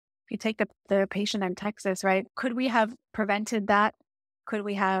you take the patient in Texas, right? Could we have prevented that? Could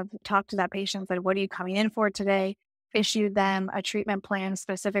we have talked to that patient and said, what are you coming in for today? Issued them a treatment plan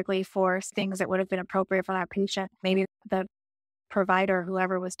specifically for things that would have been appropriate for that patient. Maybe the provider,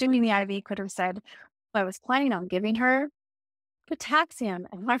 whoever was doing the IV, could have said, well, I was planning on giving her potassium.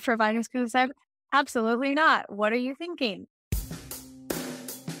 And my providers could have said, absolutely not. What are you thinking?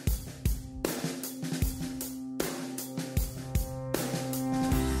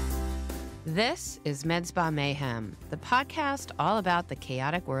 This is Med Spa Mayhem, the podcast all about the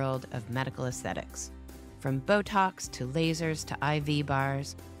chaotic world of medical aesthetics. From Botox to lasers to IV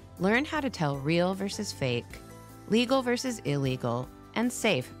bars, learn how to tell real versus fake, legal versus illegal, and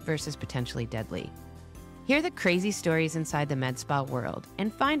safe versus potentially deadly. Hear the crazy stories inside the med spa world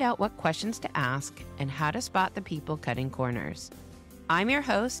and find out what questions to ask and how to spot the people cutting corners. I'm your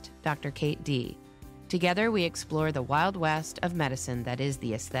host, Dr. Kate D. Together, we explore the wild west of medicine that is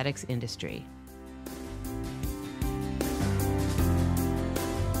the aesthetics industry.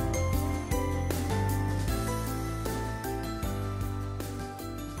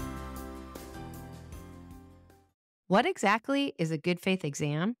 What exactly is a good faith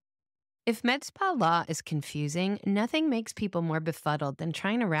exam? If med spa law is confusing, nothing makes people more befuddled than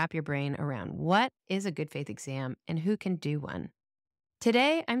trying to wrap your brain around what is a good faith exam and who can do one.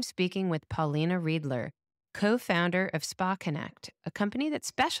 Today, I'm speaking with Polina Redler, co-founder of Spakinect, a company that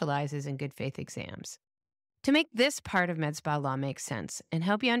specializes in good faith exams. To make this part of med spa law make sense and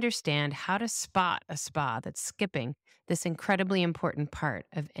help you understand how to spot a spa that's skipping this incredibly important part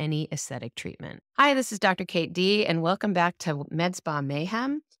of any aesthetic treatment. Hi, this is Dr. Kate D, and welcome back to Med Spa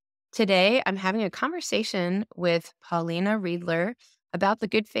Mayhem. Today, I'm having a conversation with Polina Redler about the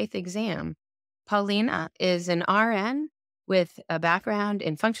good faith exam. Polina is an RN with a background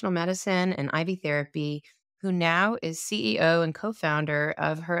in functional medicine and IV therapy, who now is CEO and co-founder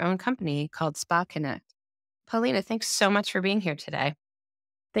of her own company called Spakinect. Polina, thanks so much for being here today.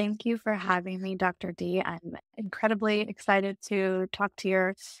 Thank you for having me, Dr. D. I'm incredibly excited to talk to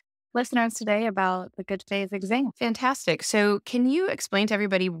your listeners today about the good faith exam. Fantastic. So can you explain to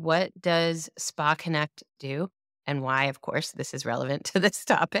everybody, what does Spakinect do and why, of course, this is relevant to this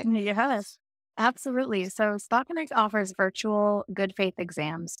topic? Yes, absolutely. So Spakinect offers virtual good faith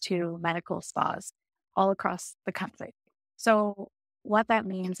exams to medical spas all across the country. So what that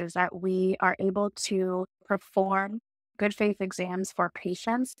means is that we are able to perform good faith exams for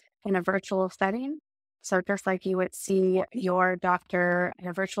patients in a virtual setting. So just like you would see your doctor in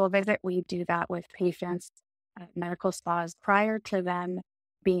a virtual visit, we do that with patients at medical spas prior to them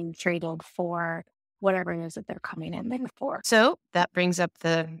being treated for whatever it is that they're coming in there for. So that brings up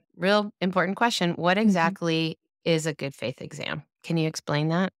the real important question. What Mhm. exactly is a good faith exam? Can you explain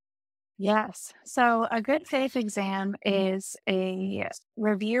that? Yes. So a good faith exam is a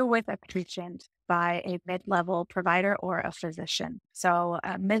review with a patient by a mid-level provider or a physician. So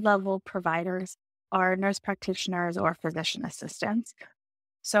mid-level providers are nurse practitioners or physician assistants.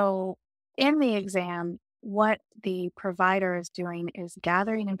 So in the exam, what the provider is doing is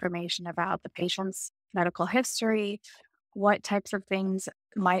gathering information about the patient's medical history, what types of things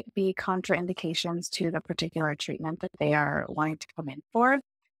might be contraindications to the particular treatment that they are wanting to come in for.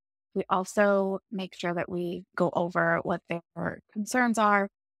 We also make sure that we go over what their concerns are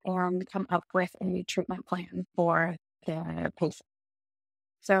and come up with a treatment plan for the patient.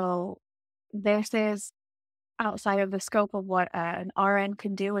 So this is outside of the scope of what an RN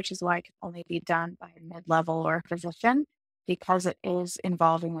can do, which is why it can only be done by a mid-level or a physician, because it is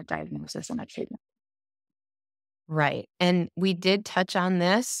involving a diagnosis and a treatment. Right. And we did touch on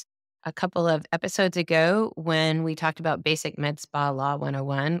this a couple of episodes ago when we talked about basic med spa law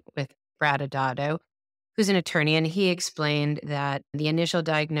 101 with Brad Adado, who's an attorney, and he explained that the initial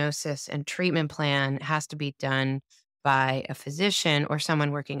diagnosis and treatment plan has to be done by a physician or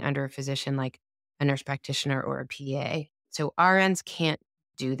someone working under a physician, like a nurse practitioner or a PA. So RNs can't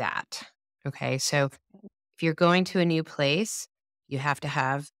do that. Okay. So if you're going to a new place, you have to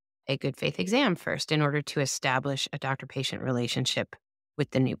have a good faith exam first in order to establish a doctor-patient relationship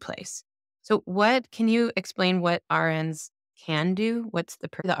with the new place. So can you explain what RNs can do? What's the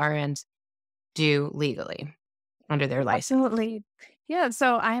RNs do legally under their license? Absolutely. Yeah.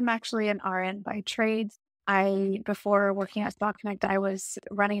 So I am actually an RN by trade. Before working at Stock Connect, I was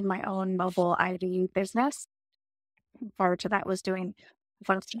running my own mobile IV business. Prior to that, was doing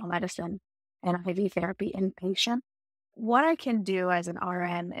functional medicine and IV therapy inpatient. What I can do as an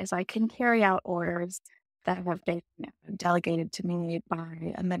RN is I can carry out orders that have been delegated to me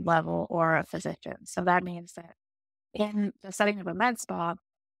by a mid-level or a physician. So that means that in the setting of a med spa,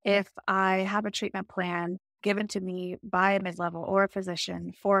 if I have a treatment plan given to me by a mid-level or a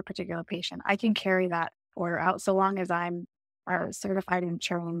physician for a particular patient, I can carry that order out so long as I'm certified and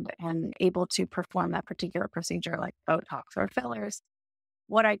trained and able to perform that particular procedure like Botox or fillers.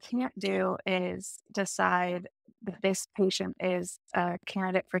 What I can't do is decide that this patient is a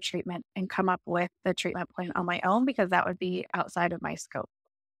candidate for treatment and come up with the treatment plan on my own because that would be outside of my scope.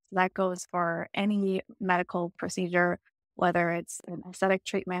 That goes for any medical procedure, whether it's an aesthetic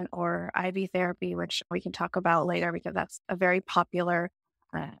treatment or IV therapy, which we can talk about later because that's a very popular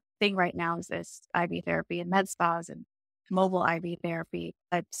thing right now is this IV therapy and med spas and mobile IV therapy.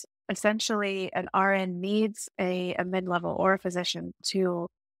 But essentially, an RN needs a mid-level or a physician to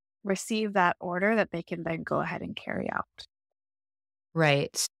receive that order that they can then go ahead and carry out.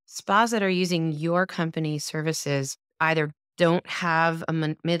 Right. Spas that are using your company's services either don't have a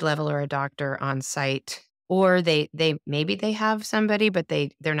mid-level or a doctor on site, or they maybe they have somebody, but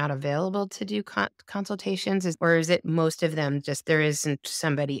they're not available to do consultations, or is it most of them just there isn't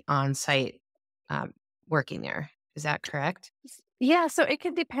somebody on site um, working there? Is that correct? Yeah, so it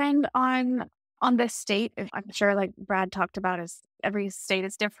could depend on the state. I'm sure like Brad talked about is every state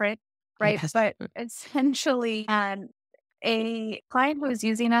is different, right? Yes. But essentially, a client who is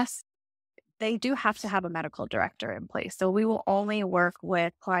using us, they do have to have a medical director in place. So we will only work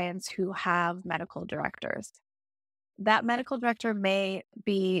with clients who have medical directors. That medical director may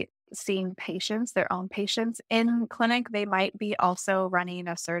be seeing patients, their own patients in clinic. They might be also running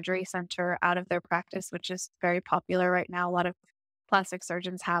a surgery center out of their practice, which is very popular right now. A lot of plastic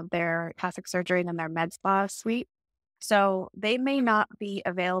surgeons have their plastic surgery in their med spa suite. So they may not be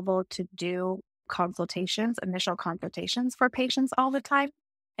available to do consultations, initial consultations for patients all the time.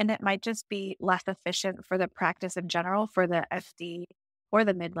 And it might just be less efficient for the practice in general for the FD or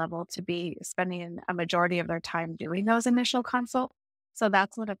the mid level to be spending a majority of their time doing those initial consults. So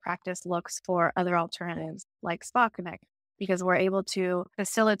that's when a practice looks for other alternatives like Spakinect, because we're able to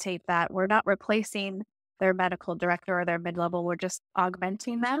facilitate that. We're not replacing their medical director or their mid level, we're just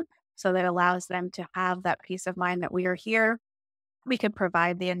augmenting them. So that allows them to have that peace of mind that we are here. We can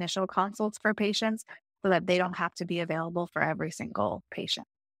provide the initial consults for patients so that they don't have to be available for every single patient.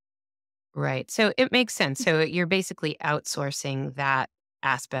 Right. So it makes sense. So you're basically outsourcing that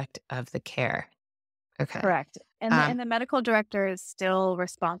aspect of the care. Okay. Correct. And Um, the medical director is still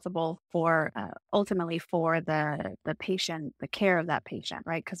responsible for ultimately for the patient, the care of that patient,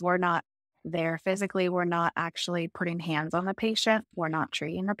 right? Because we're not there physically, we're not actually putting hands on the patient, we're not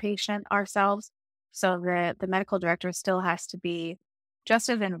treating the patient ourselves. So the medical director still has to be just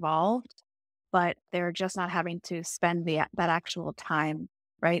as involved, but they're just not having to spend that actual time,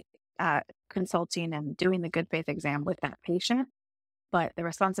 right? Consulting and doing the good faith exam with that patient, but the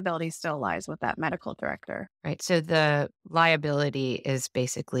responsibility still lies with that medical director. right. So the liability is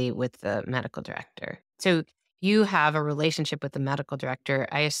basically with the medical director. So you have a relationship with the medical director.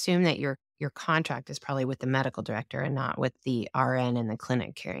 I assume that your contract is probably with the medical director and not with the RN in the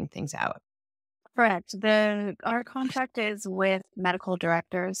clinic carrying things out. Correct. Our contract is with medical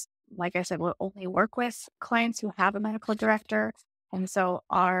directors. Like I said, we'll only work with clients who have a medical director. And so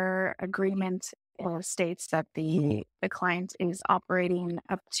our agreement states that the client is operating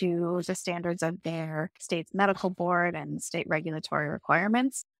up to the standards of their state's medical board and state regulatory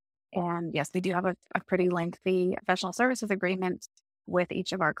requirements. And yes, we do have a pretty lengthy professional services agreement with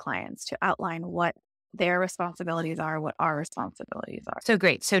each of our clients to outline what their responsibilities are, what our responsibilities are. So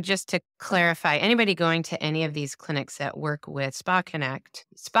great. So just to clarify, anybody going to any of these clinics that work with Spa Connect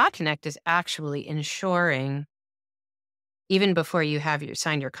is actually ensuring, even before you have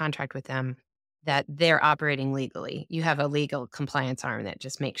signed your contract with them, that they're operating legally. You have a legal compliance arm that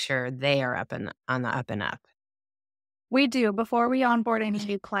just makes sure they are up and on the up and up. We do. Before we onboard any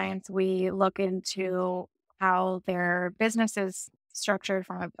new clients, we look into how their business is structured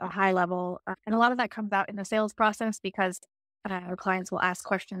from a high level. And a lot of that comes out in the sales process because our clients will ask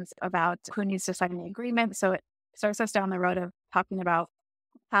questions about who needs to sign the agreement. So it starts us down the road of talking about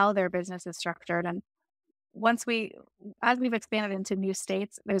how their business is structured. And once as we've expanded into new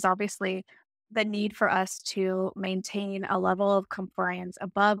states, there's obviously the need for us to maintain a level of compliance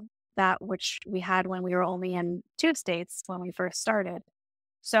above that which we had when we were only in two states when we first started.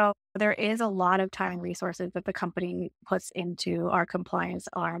 So there is a lot of time and resources that the company puts into our compliance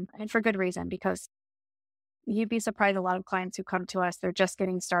arm, and for good reason, because you'd be surprised a lot of clients who come to us, they're just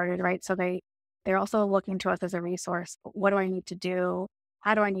getting started, right? So they're also looking to us as a resource. What do I need to do?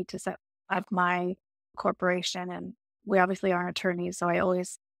 How do I need to set up my corporation? And we obviously aren't attorneys, so I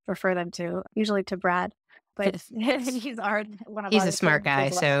always refer them to usually to Brad, but he's one of He's our a smart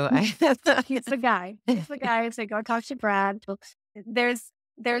attorneys guy. as well. So I He's the guy. He's the guy. So go talk to Brad. There's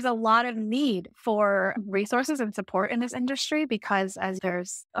there's a lot of need for resources and support in this industry because as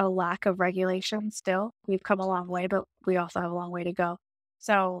there's a lack of regulation still, we've come a long way, but we also have a long way to go.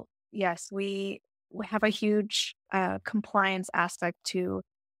 So yes, we have a huge compliance aspect to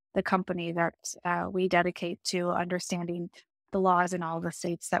the company that we dedicate to understanding the laws in all the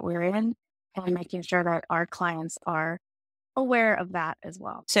states that we're in and making sure that our clients are aware of that as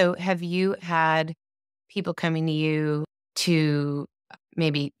well. So, have you had people coming to you to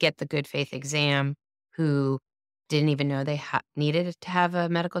maybe get the good faith exam who didn't even know they needed to have a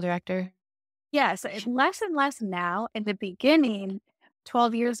medical director? Yes, less and less now. In the beginning,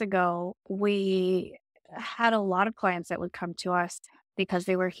 12 years ago, we had a lot of clients that would come to us because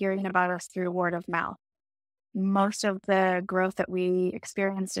they were hearing about us through word of mouth. Most of the growth that we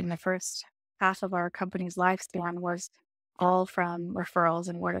experienced in the first half of our company's lifespan was all from referrals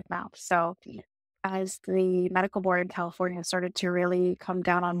and word of mouth. So, as the medical board in California started to really come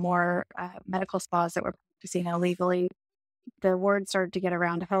down on more medical spas that were practicing illegally, the word started to get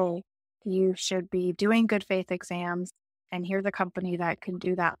around, hey, you should be doing good faith exams, and here's a company that can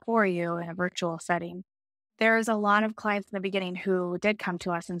do that for you in a virtual setting. There's a lot of clients in the beginning who did come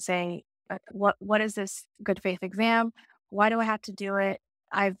to us and say, what is this good faith exam? Why do I have to do it?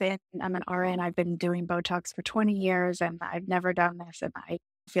 I'm an RN, I've been doing Botox for 20 years and I've never done this. And I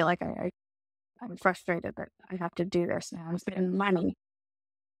feel like I'm frustrated that I have to do this now. I'm spending money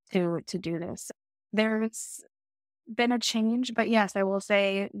to do this. There's been a change, but yes, I will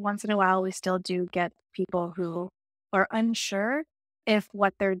say once in a while we still do get people who are unsure if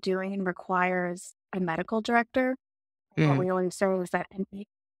what they're doing requires a medical director. What Mm, we always say is that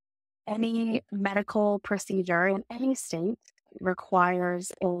any medical procedure in any state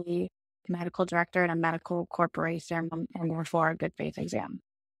requires a medical director and a medical corporation and therefore a good faith exam.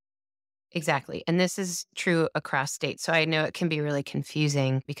 exactly. And this is true across states. So I know it can be really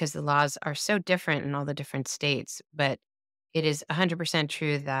confusing because the laws are so different in all the different states, but it is 100%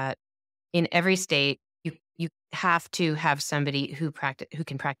 true that in every state, you have to have somebody who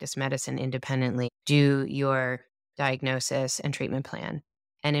can practice medicine independently, do your diagnosis and treatment plan.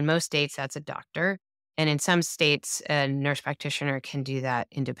 And in most states, that's a doctor. And in some states, a nurse practitioner can do that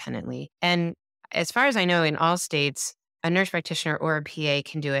independently. And as far as I know, in all states, a nurse practitioner or a PA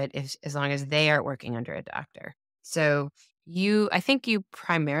can do it as long as they are working under a doctor. So I think you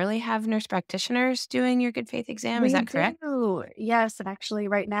primarily have nurse practitioners doing your good faith exam. Is We that correct? do. Yes. And actually,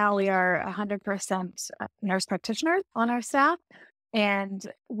 right now, we are 100% nurse practitioners on our staff, and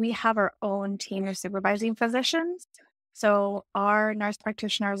we have our own team of supervising physicians. So, our nurse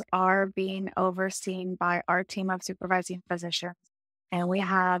practitioners are being overseen by our team of supervising physicians. And we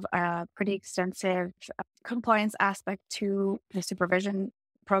have a pretty extensive compliance aspect to the supervision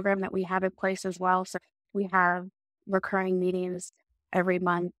program that we have in place as well. So, we have recurring meetings every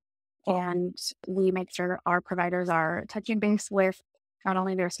month and we make sure our providers are touching base with not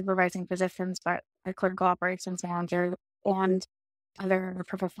only their supervising physicians, but the clinical operations manager and other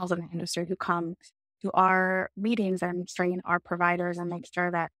professionals in the industry who come to our meetings and train our providers and make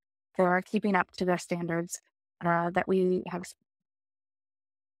sure that they're keeping up to the standards that we have.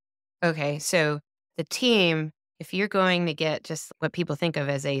 Okay, so the team, if you're going to get just what people think of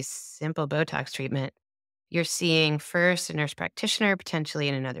as a simple Botox treatment, you're seeing first a nurse practitioner, potentially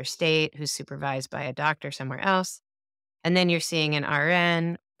in another state, who's supervised by a doctor somewhere else. And then you're seeing an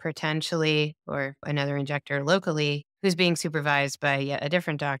RN, potentially, or another injector locally, who's being supervised by yet a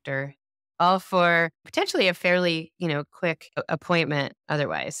different doctor, all for potentially a fairly, quick appointment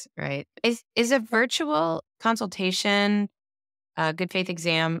otherwise, right? Is a virtual consultation good faith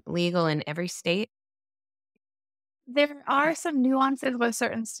exam legal in every state? There are some nuances with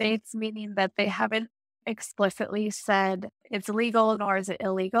certain states, meaning that they haven't explicitly said it's legal nor is it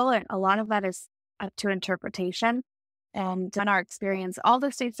illegal. And a lot of that is up to interpretation. And in our experience, all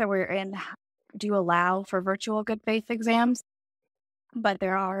the states that we're in do allow for virtual good faith exams, but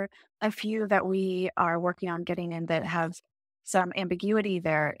there are a few that we are working on getting in that have some ambiguity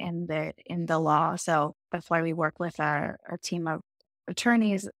there in the law. So that's why we work with our team of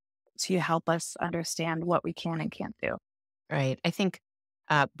attorneys to help us understand what we can and can't do. Right. I think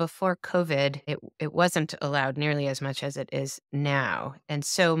before COVID, it wasn't allowed nearly as much as it is now, and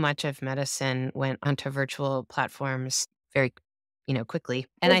so much of medicine went onto virtual platforms very, quickly.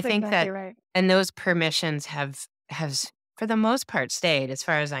 And I That's think exactly that, right. and those permissions have for the most part stayed, as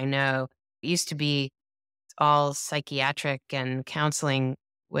far as I know. It used to be all psychiatric and counseling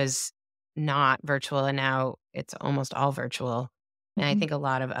was not virtual, and now it's almost all virtual. And I Mhm. think a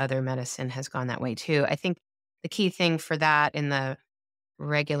lot of other medicine has gone that way too. I think the key thing for that in the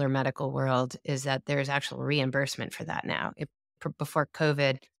regular medical world is that there's actual reimbursement for that now. before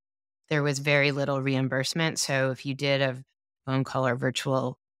COVID, there was very little reimbursement. So if you did a phone call or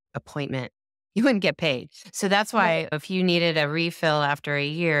virtual appointment, you wouldn't get paid. So that's Right. why if you needed a refill after a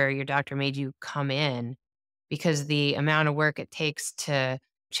year, your doctor made you come in because the amount of work it takes to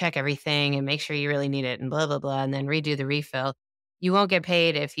check everything and make sure you really need it and blah, blah, blah, and then redo the refill, you won't get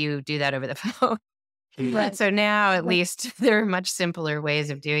paid if you do that over the phone. Right. So now at That's least there are much simpler ways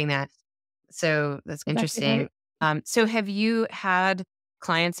of doing that. So that's exactly interesting. right. So have you had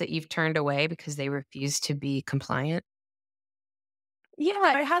clients that you've turned away because they refuse to be compliant?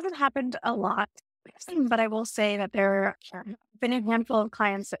 Yeah, it hasn't happened a lot, but I will say that there have been a handful of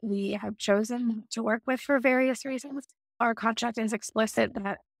clients that we have chosen to work with for various reasons. Our contract is explicit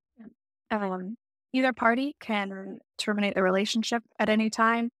that um, either party can terminate the relationship at any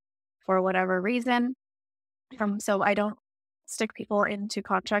time for whatever reason. So I don't stick people into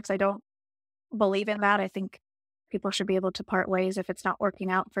contracts. I don't believe in that. I think people should be able to part ways if it's not working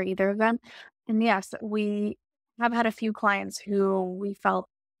out for either of them. And yes, we have had a few clients who we felt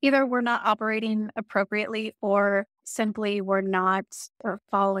either were not operating appropriately or simply were not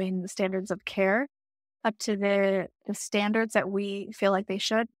following the standards of care up to the standards that we feel like they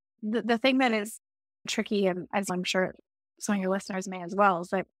should. The thing that is tricky, and as I'm sure some of your listeners may as well, is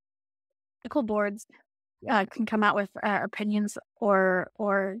that medical boards can come out with opinions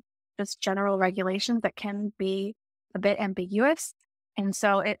or just general regulations that can be a bit ambiguous, and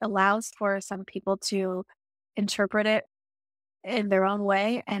so it allows for some people to interpret it in their own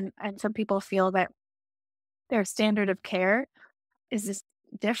way, and some people feel that their standard of care is just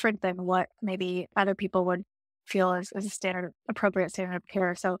different than what maybe other people would feel as a standard appropriate standard of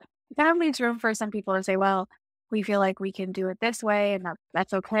care. So that leaves room for some people to say, well, we feel like we can do it this way, and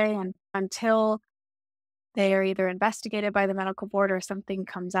that's okay, and until they are either investigated by the medical board or something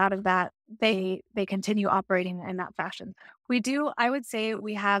comes out of that, they continue operating in that fashion. I would say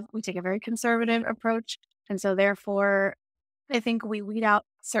we take a very conservative approach. And so therefore, I think we weed out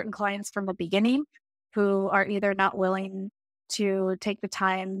certain clients from the beginning who are either not willing to take the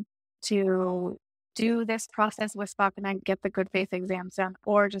time to do this process with Spakinect, get the good faith exams done,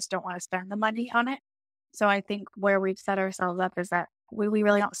 or just don't want to spend the money on it. So I think where we've set ourselves up is that we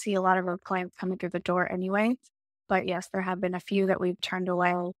really don't see a lot of our clients coming through the door anyway. But yes, there have been a few that we've turned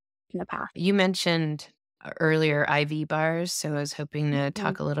away in the past. You mentioned earlier IV bars, so I was hoping to Mhm.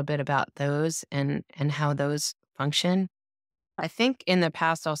 talk a little bit about those and how those function. I think in the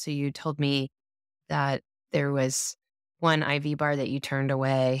past also you told me that there was one IV bar that you turned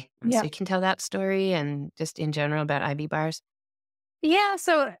away. So Yeah. you can tell that story and just in general about IV bars? Yeah.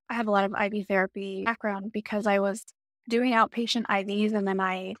 So I have a lot of IV therapy background because I was doing outpatient IVs and then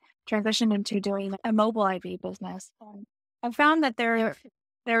I transitioned into doing a mobile IV business. And I found that there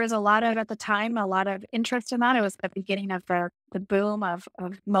was a lot of, at the time, a lot of interest in that. It was the beginning of the boom of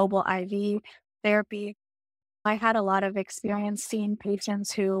mobile IV therapy. I had a lot of experience seeing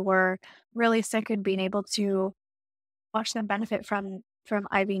patients who were really sick and being able to watch them benefit from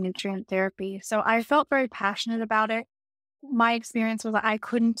IV nutrient therapy. So I felt very passionate about it. My experience was that I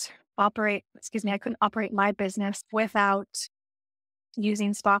couldn't operate my business without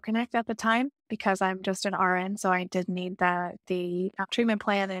using Spakinect at the time because I'm just an RN, so I did need the treatment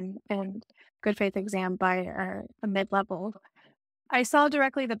plan and good faith exam by a mid-level. I saw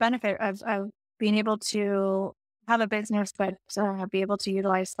directly the benefit of being able to have a business, but be able to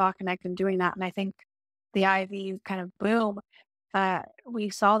utilize Spakinect and doing that. And I think the IV kind of boom, we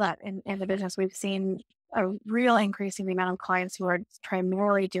saw that in the business. We've seen a real increase in the amount of clients who are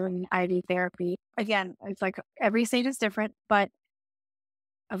primarily doing IV therapy. Again, it's like every stage is different, but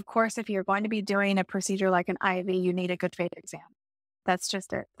of course, if you're going to be doing a procedure like an IV, you need a good faith exam. That's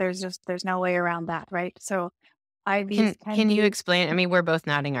just it. There's no way around that, right? So IVs can Can you be, explain, I mean, we're both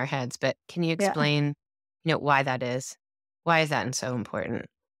nodding our heads, but can you yeah. explain, why that is? Why is that so important?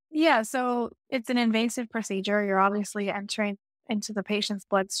 Yeah, so it's an invasive procedure. You're obviously entering into the patient's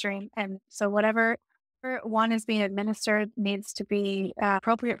bloodstream. And so whatever one is being administered needs to be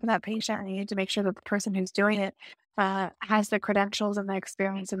appropriate for that patient. And you need to make sure that the person who's doing it has the credentials and the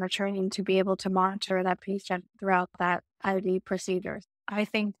experience and the training to be able to monitor that patient throughout that IV procedure. I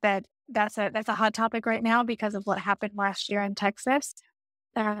think that that's a hot topic right now because of what happened last year in Texas.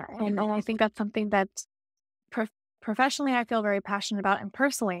 And I think that's something that Prof professionally, I feel very passionate about, and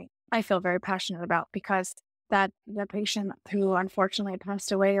personally, I feel very passionate about because that the patient who unfortunately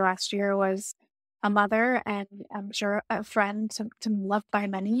passed away last year was a mother and I'm sure a friend to loved by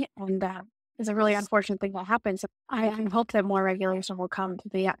many, and is a really unfortunate thing that happened. So I hope that more regulation will come to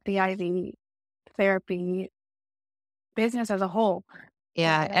the IV therapy business as a whole,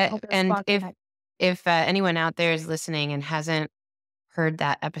 Yeah, and I hope it and responds to that. if anyone out there is listening and hasn't heard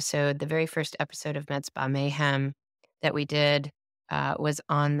that episode, the very first episode of Med Spa Mayhem that we did was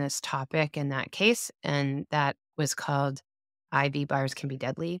on this topic in that case, and that was called IV Bars Can Be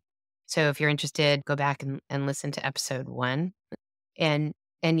Deadly. So if you're interested, go back and listen to episode one. And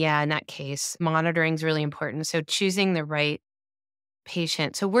and yeah, in that case, monitoring is really important. So choosing the right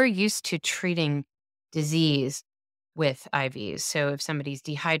patient. So we're used to treating disease with IVs. So if somebody's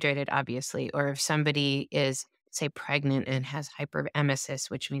dehydrated, obviously, or if somebody is, say, pregnant and has hyperemesis,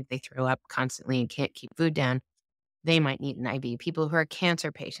 which means they throw up constantly and can't keep food down, they might need an IV. People who are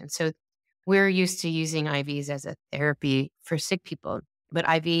cancer patients. So we're used to using IVs as a therapy for sick people, but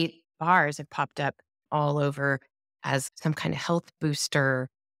IV bars have popped up all over as some kind of health booster.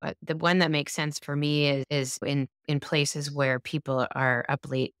 But the one that makes sense for me is in places where people are up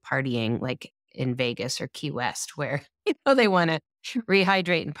late partying, like in Vegas or Key West, where they want to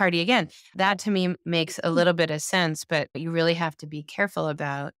rehydrate and party again. That to me makes a little bit of sense, but you really have to be careful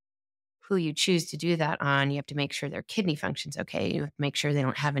about who you choose to do that on. You have to make sure their kidney function's okay. You have to make sure they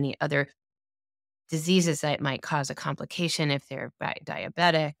don't have any other diseases that might cause a complication if they're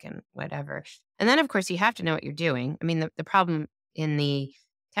diabetic and whatever. And then, of course, you have to know what you're doing. I mean, the problem in the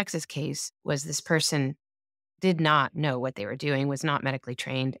Texas case was this person did not know what they were doing, was not medically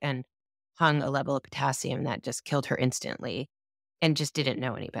trained, and hung a level of potassium that just killed her instantly and just didn't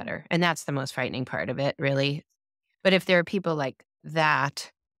know any better. And that's the most frightening part of it, really. But if there are people like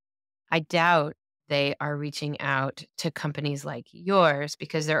that, I doubt they are reaching out to companies like yours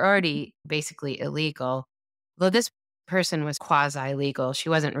because they're already basically illegal. Though this person was quasi legal, she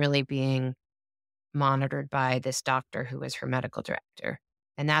wasn't really being monitored by this doctor who was her medical director.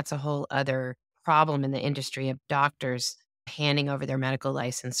 And that's a whole other problem in the industry of doctors handing over their medical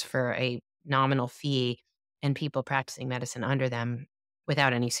license for a nominal fee and people practicing medicine under them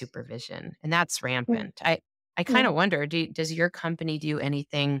without any supervision. And that's Yeah. rampant. I kind Yeah. of wonder, does your company do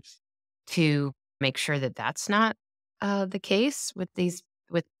anything to make sure that that's not, the case with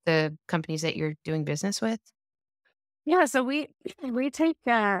the companies that you're doing business with? Yeah, so we take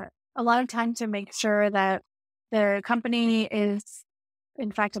a lot of time to make sure that the company is,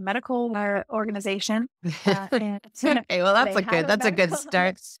 in fact, a medical organization, and Okay, well, they have a that's a good medical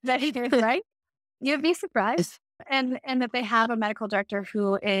start. that is right. You'd be surprised, and that they have a medical director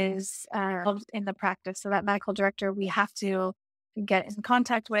who is involved in the practice. So that medical director we have to get in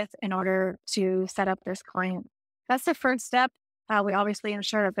contact with in order to set up this client. That's the first step. We obviously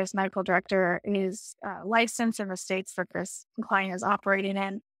ensure that this medical director is licensed in the states that this client is operating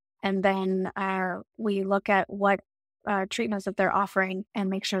in. And then we look at what treatments that they're offering and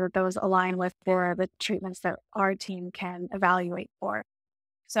make sure that those align with the treatments that our team can evaluate for.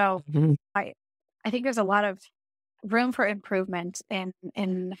 So Mhm. I, I think there's a lot of room for improvement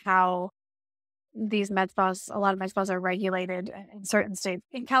in how these med spas, a lot of med spas are regulated in certain states.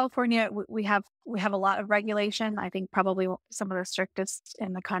 In California, we have a lot of regulation. I think probably some of the strictest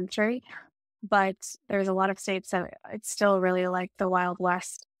in the country, but there's a lot of states that it's still really like the Wild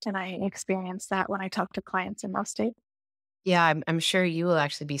West, and I experience that when I talk to clients in those states. Yeah, I'm sure you will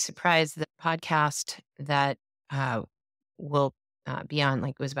actually be surprised. The podcast that, uh, will, be on,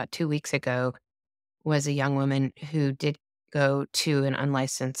 like, it was about 2 weeks ago, was a young woman who did go to an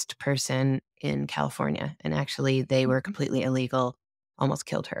unlicensed person in California, and actually, they were Mhm. completely illegal, almost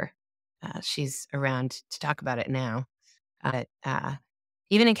killed her. She's around to talk about it now.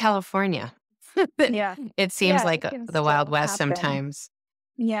 Even in California, Yeah, it seems yeah, like, it can the Wild still West happen. sometimes.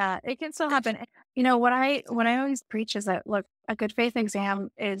 Yeah, it can still happen. You know, what I always preach is that look, a good faith exam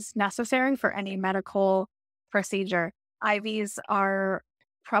is necessary for any medical procedure. IVs are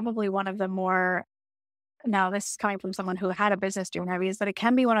probably one of the more, now this is coming from someone who had a business doing IVs, but it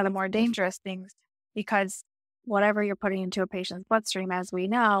can be one of the more dangerous things because whatever you're putting into a patient's bloodstream, as we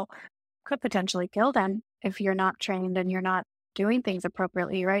know, could potentially kill them if you're not trained and you're not doing things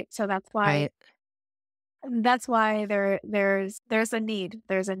appropriately, right? So Right. that's why there's a need.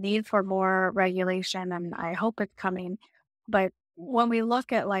 There's a need for more regulation, and I hope it's coming. But when we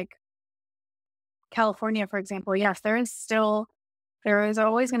look at like California, for example, yes, there is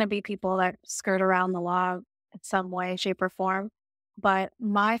always going to be people that skirt around the law in some way, shape, or form. But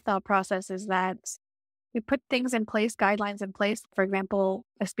my thought process is that we put things in place, guidelines in place. For example,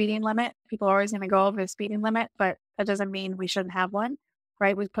 a speeding limit. People are always going to go over the speeding limit, but that doesn't mean we shouldn't have one,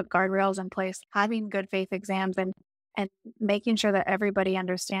 right? We put guardrails in place, having good faith exams and making sure that everybody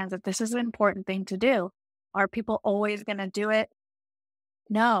understands that this is an important thing to do. Are people always going to do it?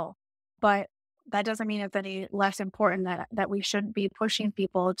 No, but that doesn't mean it's any less important that we shouldn't be pushing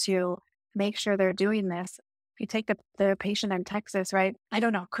people to make sure they're doing this you take the patient in Texas, right? I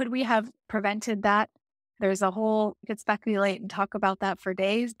don't know. Could we have prevented that? There's a whole, you could speculate and talk about that for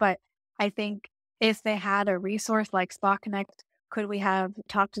days, but I think if they had a resource like Spakinect, could we have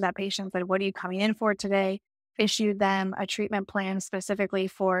talked to that patient and said, what are you coming in for today? Issued them a treatment plan specifically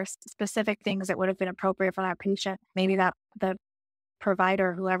for specific things that would have been appropriate for that patient. Maybe that the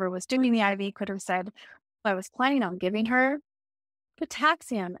provider, whoever was doing the IV, could have said, I was planning on giving her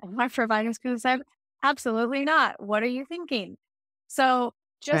potassium. And my providers could have said, absolutely not. What are you thinking? So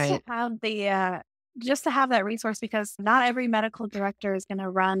just to Right. have just to have that resource, because not every medical director is going to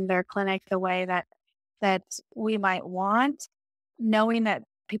run their clinic the way that we might want. Knowing that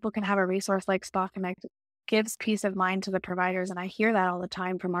people can have a resource like Spa Connect gives peace of mind to the providers. And I hear that all the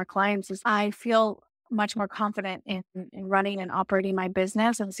time from our clients is I feel much more confident in running and operating my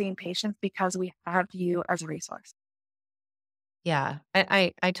business and seeing patients because we have you as a resource. Yeah,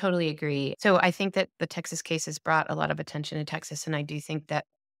 I totally agree. So I think that the Texas case has brought a lot of attention to Texas, and I do think that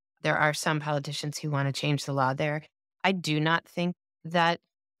there are some politicians who want to change the law there. I do not think that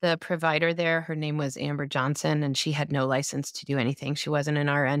the provider there, her name was Amber Johnson, and she had no license to do anything. She wasn't an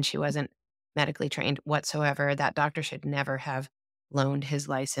RN. She wasn't medically trained whatsoever. That doctor should never have loaned his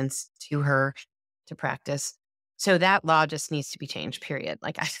license to her to practice. So that law just needs to be changed, period.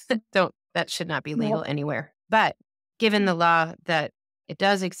 Like, I don't, that should not be Yep. legal anywhere. But given the law that it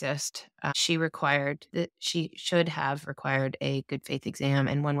does exist, she required that she should have required a good faith exam,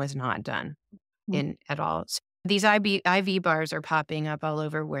 and one was not done Mhm. in at all. So these IV bars are popping up all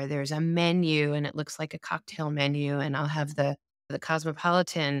over where there's a menu and it looks like a cocktail menu, and I'll have the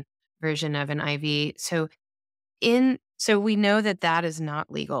cosmopolitan version of an IV. So we know that that is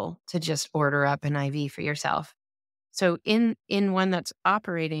not legal to just order up an IV for yourself. So in one that's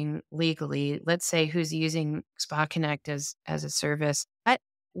operating legally, let's say who's using Spa Connect as a service,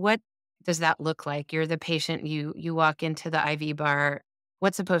 what does that look like? You're the patient, you walk into the IV bar.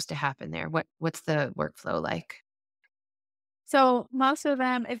 What's supposed to happen there? What's the workflow like? So most of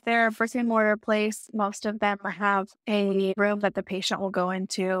them, if they're a brick and mortar place, most of them have a room that the patient will go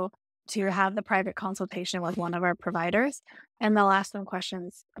into to have the private consultation with one of our providers. And they'll ask them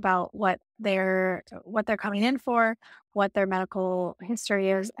questions about what they're coming in for, what their medical history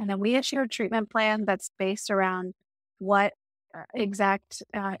is. And then we issue a treatment plan that's based around what exact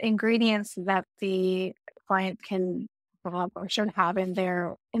ingredients that the client can or should have in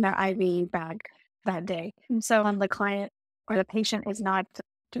their IV bag that day. And so on the client or the patient is not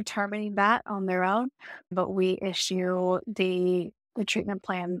determining that on their own, but we issue the treatment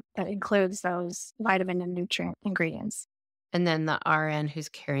plan that includes those vitamin and nutrient ingredients. And then the RN who's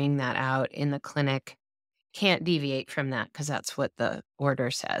carrying that out in the clinic can't deviate from that because that's what the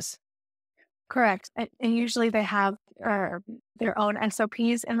order says. Correct. And usually they have their own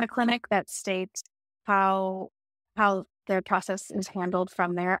SOPs in the clinic that state how their process is handled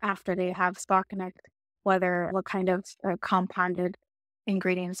from there after they have Spa Connect, whether what kind of compounded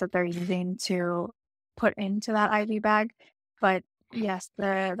ingredients that they're using to put into that IV bag. But yes,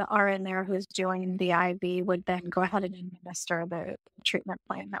 the RN there who's doing the IV would then go ahead and administer the treatment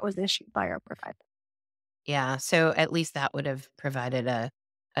plan that was issued by our provider. Yeah, so at least that would have provided a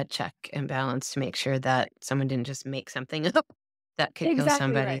check and balance to make sure that someone didn't just make something up that could kill Exactly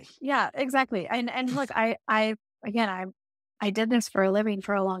somebody. right. Yeah, exactly. And look, I again, I did this for a living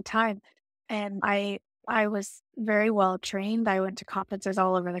for a long time, and I was very well trained. I went to conferences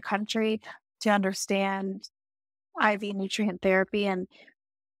all over the country to understand IV nutrient therapy, and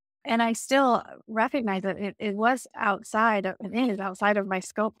I still recognize that it was it is outside of my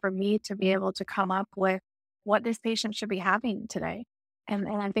scope for me to be able to come up with what this patient should be having today. And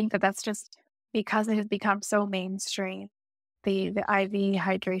I think that that's just because it has become so mainstream, the IV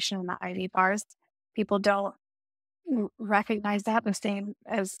hydration and the IV bars, people don't recognize that the same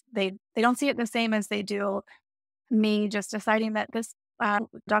as they don't see it the same as they do me just deciding that this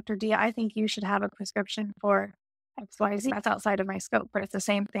Dr. D, I think you should have a prescription for XYZ. That's outside of my scope, but it's the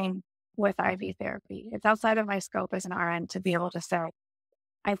same thing with IV therapy. It's outside of my scope as an RN to be able to say,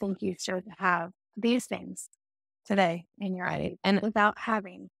 I think you should have these things today in your Right. IV And without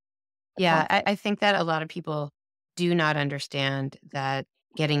having a yeah, conflict. I think that a lot of people do not understand that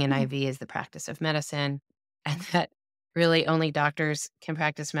getting an Mhm. IV is the practice of medicine and that really only doctors can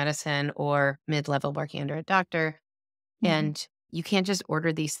practice medicine or mid-level working under a doctor. Mhm. And you can't just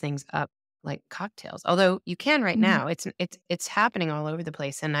order these things up like cocktails. Although you can right Mhm. now. It's happening all over the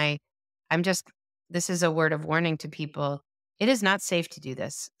place. And I'm just this is a word of warning to people. It is not safe to do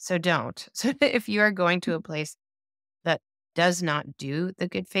this. So don't. So if you are going to a place that does not do the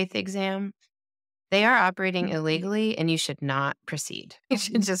good faith exam, they are operating Mhm. illegally and you should not proceed. You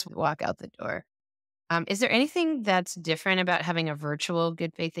should Mhm. just walk out the door. Is there anything that's different about having a virtual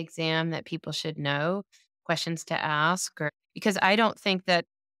good faith exam that people should know? Questions to ask? Or because I don't think that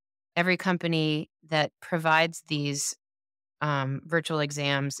every company that provides these virtual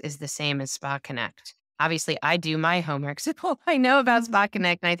exams is the same as Spakinect. Obviously, I do my homework, so I know about Mhm.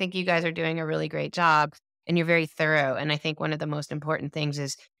 Spakinect, and I think you guys are doing a really great job, and you're very thorough. And I think one of the most important things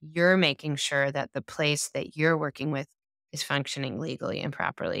is you're making sure that the place that you're working with is functioning legally and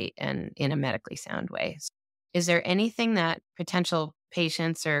properly and in a medically sound way. Is there anything that potential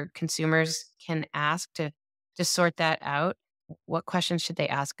patients or consumers can ask to sort that out? What questions should they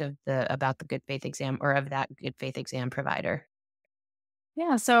ask of the about the good faith exam or of that good faith exam provider?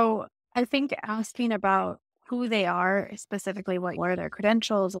 Yeah, so I think asking about who they are, specifically what are their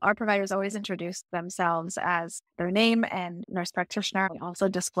credentials. Our providers always introduce themselves as their name and nurse practitioner. They also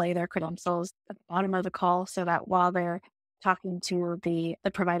display their credentials at the bottom of the call so that while they're talking to the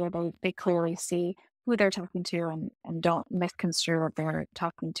provider, they clearly see who they're talking to and don't misconstrue that they're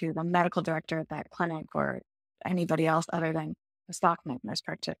talking to the medical director at that clinic or anybody else other than the stock nurse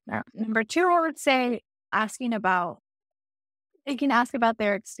practitioner. Number two, I would say asking about they can ask about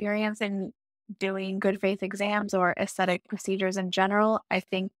their experience in doing good faith exams or aesthetic procedures in general. I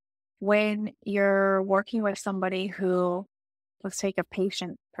think when you're working with somebody who, let's take a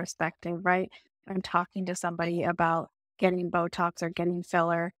patient perspective, right? I'm talking to somebody about getting Botox or getting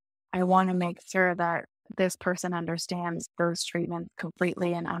filler. I want to make sure that this person understands those treatments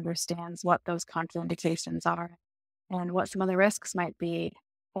completely and understands what those contraindications are and what some of the risks might be,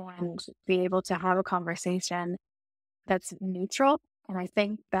 and be able to have a conversation that's neutral. And I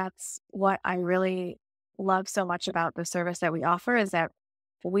think that's what I really love so much about the service that we offer is that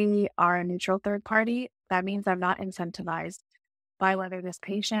we are a neutral third party. That means I'm not incentivized by whether this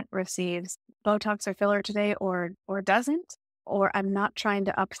patient receives Botox or filler today or doesn't, or I'm not trying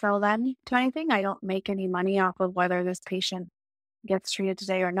to upsell them to anything. I don't make any money off of whether this patient gets treated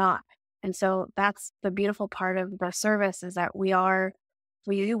today or not. And so that's the beautiful part of the service is that we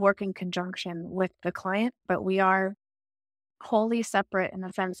do work in conjunction with the client, but we are wholly separate in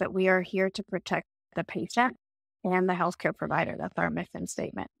the sense that we are here to protect the patient and the healthcare provider. That's our mission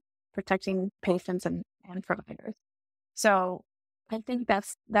statement, protecting patients and providers. So I think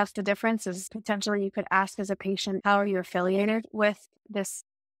that's the difference is potentially you could ask as a patient, how are you affiliated with this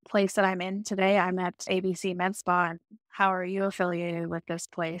place that I'm in today? I'm at ABC Med Spa. And how are you affiliated with this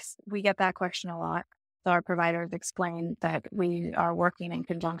place? We get that question a lot. So our providers explain that we are working in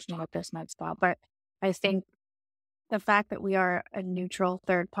conjunction with this med spa. But I think the fact that we are a neutral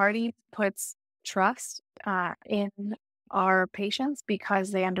third party puts trust in our patients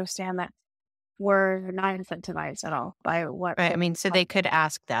because they understand that we're not incentivized at all by what Right, I the mean, so they client. could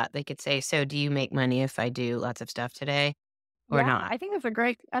ask that. They could say, "So do you make money if I do lots of stuff today or Yeah, not?" I think I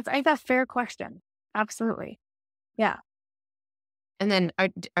think that's a fair question. Absolutely. Yeah. And then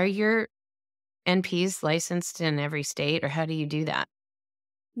are your NPs licensed in every state, or how do you do that?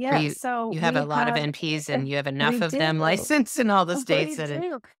 Or Yes. So you have a we lot of have, NPs and you have enough we of them do. licensed in all the states We that it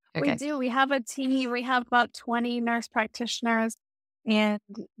do. We okay. do. We have a team. We have about 20 nurse practitioners, and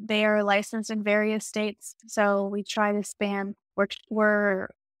they are licensed in various states. So we try to span, we're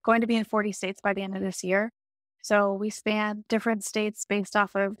going to be in 40 states by the end of this year. So we span different states based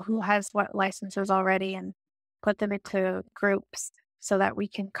off of who has what licenses already and put them into groups so that we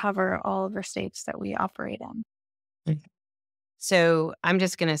can cover all of the states that we operate in. Mm. So I'm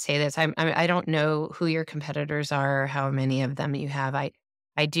just gonna say this, I don't know who your competitors are or how many of them you have.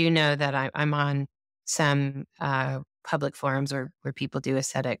 I do know that I'm on some, public forums where people do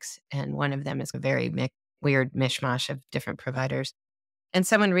aesthetics, and one of them is a very weird mishmash of different providers. And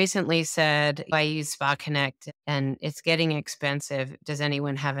someone recently said, "I use Spa Connect and it's getting expensive. Does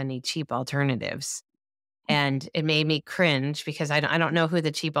anyone have any cheap alternatives?" And it made me cringe because I don't know who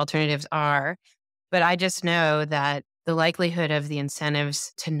the cheap alternatives are, but I just know that the likelihood of the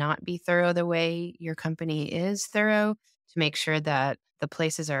incentives to not be thorough the way your company is thorough, to make sure that the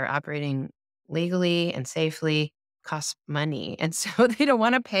places are operating legally and safely costs money. And so they don't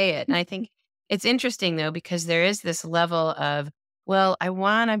want to pay it. And I think it's interesting though, because there is this level of, well, I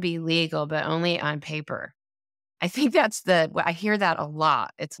want to be legal, but only on paper. I think I hear that a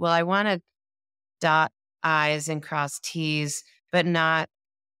lot. It's, well, I want to dot I's and cross T's, but not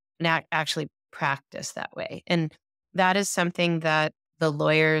actually practice that way. And that is something that the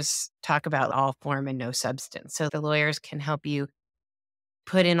lawyers talk about all form and no substance. So the lawyers can help you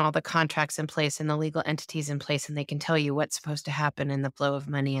put in all the contracts in place and the legal entities in place, and they can tell you what's supposed to happen and the flow of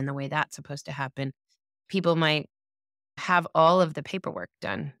money and the way that's supposed to happen. People might have all of the paperwork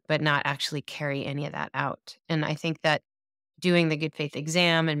done, but not actually carry any of that out. And I think that doing the good faith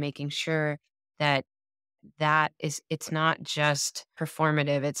exam and making sure that it's not just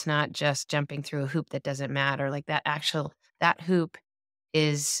performative. It's not just jumping through a hoop that doesn't matter. Like that hoop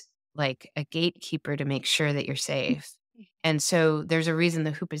is like a gatekeeper to make sure that you're safe. And so there's a reason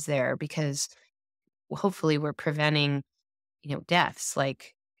the hoop is there because hopefully we're preventing, deaths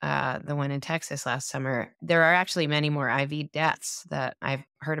like the one in Texas last summer. There are actually many more IV deaths that I've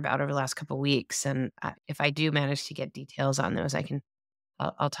heard about over the last couple weeks. And if I do manage to get details on those,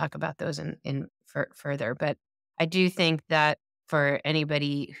 I'll talk about those further. But I do think that for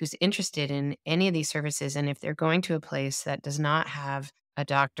anybody who's interested in any of these services, and if they're going to a place that does not have a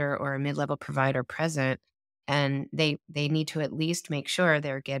doctor or a mid-level provider present, and they need to at least make sure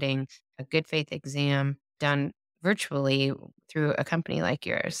they're getting a good faith exam done virtually through a company like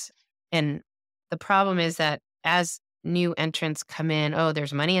yours. And the problem is that as new entrants come in, oh,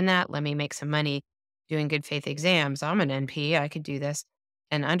 there's money in that. Let me make some money doing good faith exams. I'm an NP. I could do this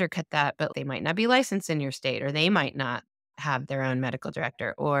and undercut that, but they might not be licensed in your state, or they might not have their own medical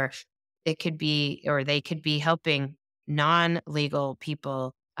director, or they could be helping non-legal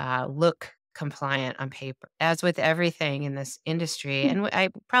people look compliant on paper, as with everything in this industry. And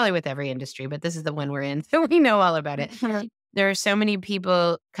I probably with every industry, but this is the one we're in. So we know all about it. There are so many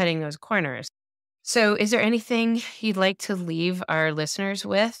people cutting those corners. So is there anything you'd like to leave our listeners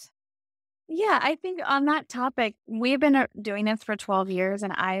with? Yeah, I think on that topic, we've been doing this for 12 years,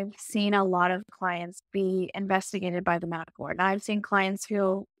 and I've seen a lot of clients be investigated by the medical board. I've seen clients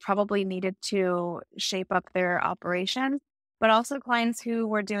who probably needed to shape up their operation, but also clients who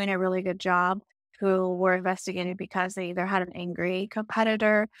were doing a really good job who were investigated because they either had an angry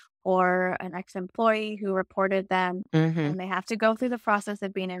competitor or an ex-employee who reported them, Hmm. and they have to go through the process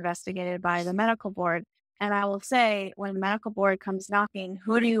of being investigated by the medical board. And I will say, when the medical board comes knocking,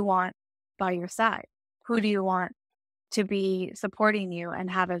 who do you want by your side? Who do you want to be supporting you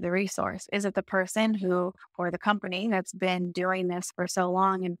and have as a resource? Is it the person who, or the company that's been doing this for so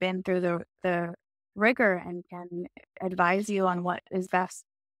long and been through the rigor and can advise you on what is best?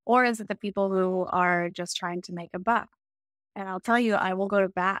 Or is it the people who are just trying to make a buck? And I'll tell you, I will go to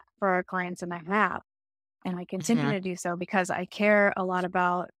bat for our clients, and I have, and I continue Hmm. to do so because I care a lot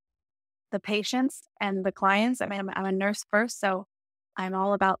about the patients and the clients. I mean, I'm a nurse first, so I'm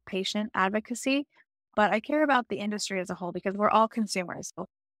all about patient advocacy, but I care about the industry as a whole because we're all consumers. So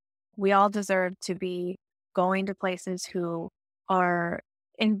we all deserve to be going to places who are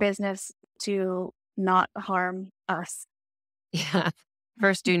in business to not harm us. Yeah.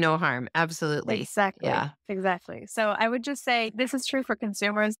 First, do no harm. Absolutely. Exactly. Yeah. Exactly. So I would just say this is true for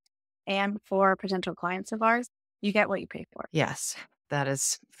consumers and for potential clients of ours. You get what you pay for. Yes. That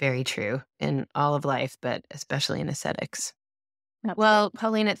is very true in all of life, but especially in aesthetics. Absolutely. Well,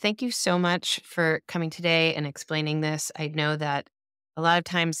 Paulina, thank you so much for coming today and explaining this. I know that a lot of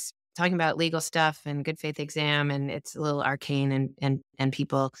times talking about legal stuff and good faith exam, and it's a little arcane, and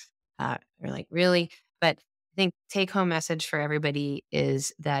people are like, really? But I think take home message for everybody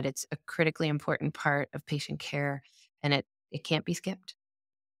is that it's a critically important part of patient care, and it can't be skipped.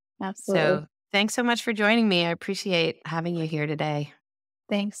 Absolutely. So thanks so much for joining me. I appreciate having you here today.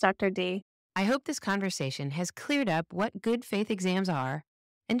 Thanks, Dr. D. I hope this conversation has cleared up what good faith exams are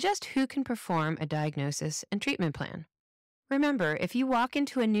and just who can perform a diagnosis and treatment plan. Remember, if you walk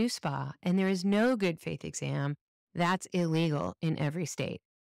into a new spa and there is no good faith exam, that's illegal in every state.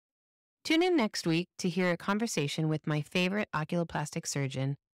 Tune in next week to hear a conversation with my favorite oculoplastic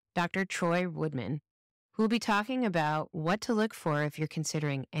surgeon, Dr. Troy Woodman, who will be talking about what to look for if you're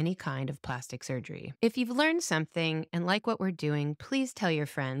considering any kind of plastic surgery. If you've learned something and like what we're doing, please tell your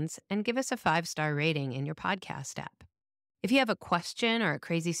friends and give us a 5-star rating in your podcast app. If you have a question or a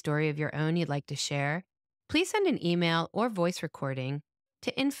crazy story of your own you'd like to share, please send an email or voice recording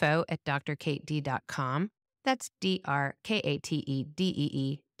to info@drkatedee.com. That's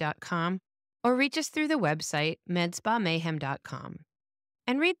drkatedee.com. Or reach us through the website medspamayhem.com.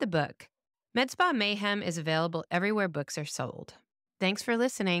 And read the book. MedSpa Mayhem is available everywhere books are sold. Thanks for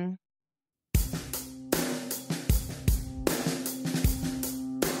listening.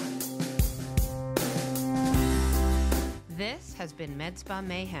 This has been MedSpa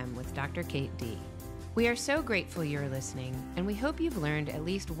Mayhem with Dr. Kate D. We are so grateful you're listening, and we hope you've learned at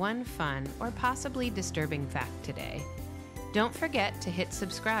least one fun or possibly disturbing fact today. Don't forget to hit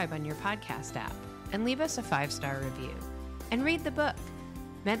subscribe on your podcast app and leave us a 5-star review. And read the book.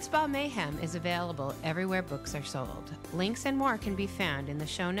 MedSpa Mayhem is available everywhere books are sold. Links and more can be found in the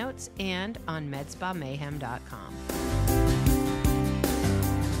show notes and on medspamayhem.com.